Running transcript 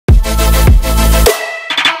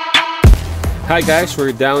Hi guys,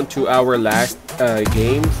 we're down to our last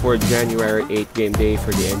game for January 8th game day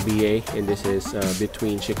for the NBA, and this is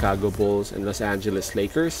between Chicago Bulls and Los Angeles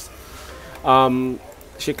Lakers.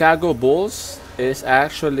 Chicago Bulls is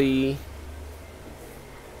actually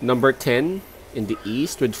number 10 in the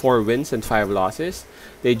East with 4 wins and 5 losses.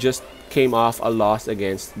 They just came off a loss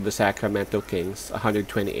against the Sacramento Kings,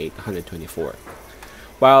 128-124.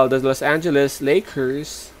 While the Los Angeles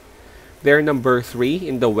Lakers, they're number 3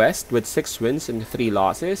 in the West with 6 wins and 3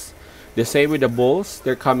 losses. The same with the Bulls.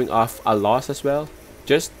 They're coming off a loss as well,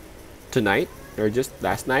 just tonight or just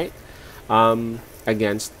last night,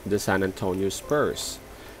 against the San Antonio Spurs.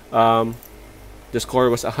 The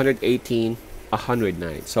score was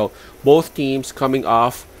 118-109. So both teams coming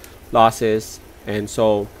off losses, and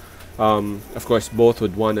so of course both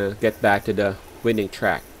would want to get back to the winning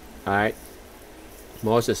track. All right,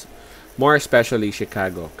 more especially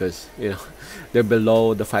Chicago, because they're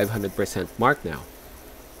below the 500% mark now.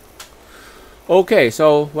 Okay,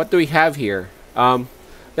 so what do we have here?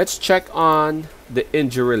 Let's check on the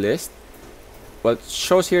injury list. Well, it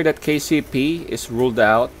shows here that KCP is ruled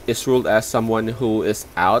as someone who is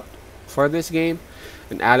out for this game,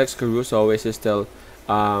 and Alex Caruso is still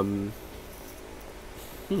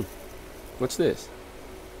what's this?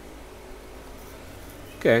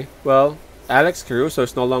 Okay, well, Alex Caruso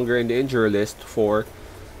is no longer in the injury list for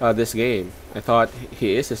this game. I thought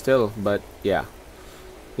he is still, but yeah,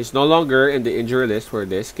 he's no longer in the injury list for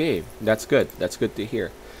this game. That's good. That's good to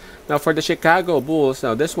hear. Now for the Chicago Bulls,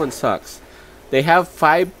 now this one sucks. They have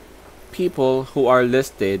 5 people who are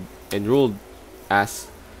listed and ruled as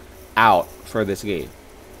out for this game.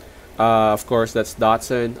 Of course, that's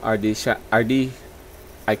Dotson, RD,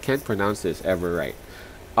 I can't pronounce this ever right,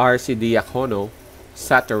 RC Diacono,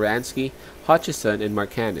 Satoransky, Hutchison, and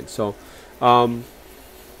Markkanen. So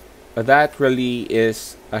that really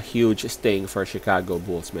is a huge sting for Chicago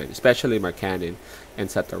Bulls, man, especially Markkanen and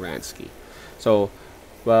Satoransky. So,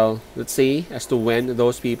 well, let's see as to when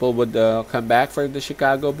those people would come back for the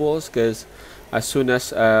Chicago Bulls, because as soon as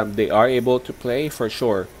they are able to play, for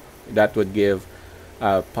sure, that would give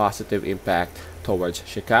a positive impact towards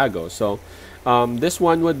Chicago. So this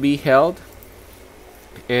one would be held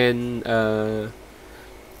in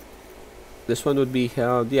this one would be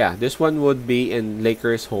in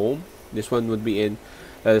Lakers home. This one would be in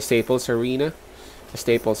Staples Arena,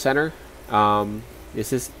 Staples Center.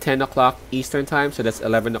 This is 10 o'clock Eastern time, so that's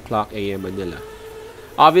 11 o'clock a.m. Manila.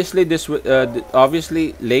 Obviously,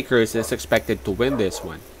 obviously Lakers is expected to win this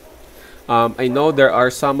one. I know there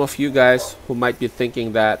are some of you guys who might be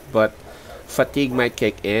thinking that, but fatigue might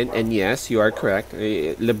kick in, and yes, you are correct.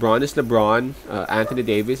 LeBron is LeBron, Anthony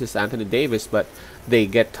Davis is Anthony Davis, but they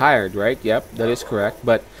get tired, right? Yep, that is correct.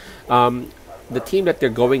 But the team that they're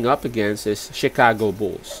going up against is Chicago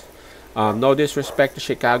Bulls. No disrespect to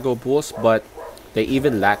Chicago Bulls, but they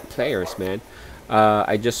even lack players, man.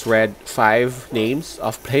 I just read 5 names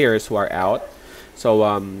of players who are out. So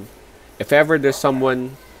if ever there's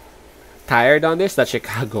someone tired on this, that's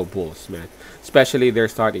Chicago Bulls, man. Especially their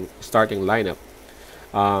starting lineup.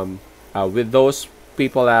 With those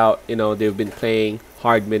people out, they've been playing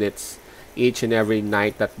hard minutes each and every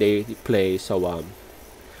night that they play. So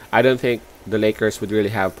I don't think the Lakers would really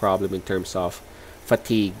have a problem in terms of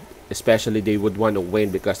fatigue. Especially they would want to win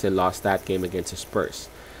because they lost that game against the Spurs.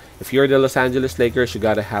 If you're the Los Angeles Lakers, you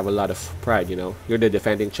gotta have a lot of pride. You're the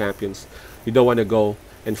defending champions. You don't want to go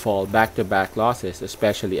and fall back-to-back losses,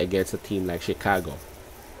 especially against a team like Chicago.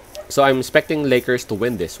 So I'm expecting Lakers to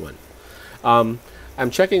win this one. I'm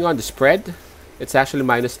checking on the spread. It's actually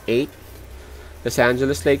 -8 Los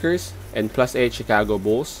Angeles Lakers and +8 Chicago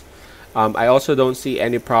Bulls. I also don't see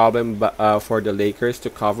any problem for the Lakers to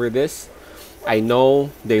cover this. I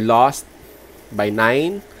know they lost by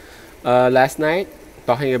 9 last night,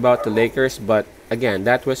 talking about the Lakers, but again,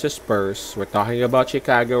 that was the Spurs. We're talking about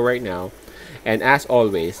Chicago right now. And as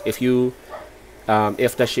always, if the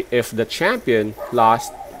champion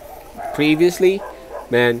lost previously,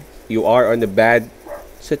 man, you are on a bad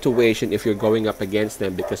situation if you're going up against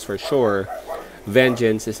them, because for sure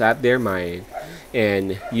vengeance is at their mind,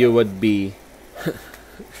 and you would be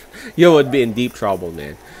in deep trouble,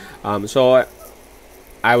 man. So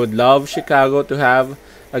I would love Chicago to have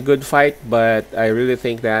a good fight, but I really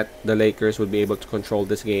think that the Lakers would be able to control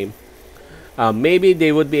this game. Maybe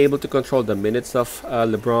they would be able to control the minutes of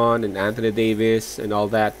LeBron and Anthony Davis and all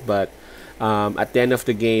that, but at the end of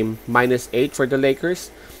the game, -8 for the Lakers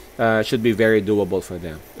should be very doable for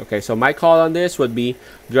them. Okay, so my call on this would be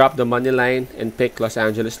drop the money line and pick Los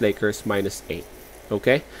Angeles Lakers -8.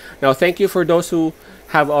 Okay. Now, thank you for those who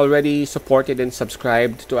have already supported and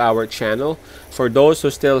subscribed to our channel. For those who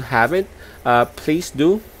still haven't, please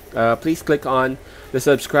do. Please click on the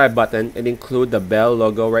subscribe button and include the bell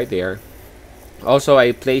logo right there. Also,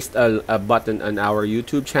 I placed a button on our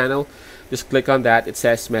YouTube channel. Just click on that. It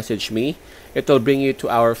says message me. It will bring you to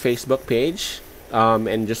our Facebook page.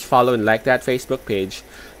 And just follow and like that Facebook page.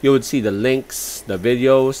 You would see the links, the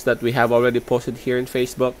videos that we have already posted here in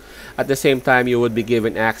Facebook. At the same time, you would be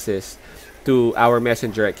given access to our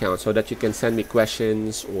messenger account so that you can send me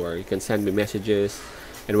questions or you can send me messages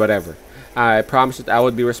and whatever. I promise that I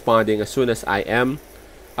would be responding as soon as I am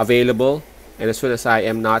available and as soon as I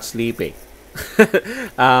am not sleeping.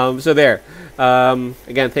 So there.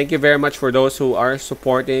 Again, thank you very much for those who are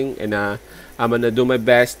supporting, and I'm gonna do my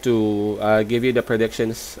best to give you the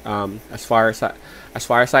predictions as far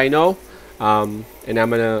as I know, and I'm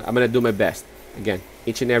gonna do my best again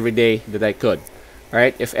each and every day that I could. All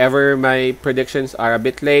right. If ever my predictions are a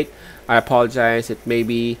bit late, I apologize. It may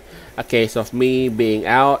be a case of me being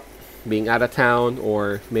out of town,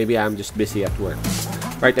 or maybe I'm just busy at work.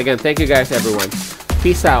 All right. Again, thank you guys, everyone.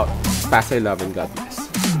 Peace out. Pass I love and God bless.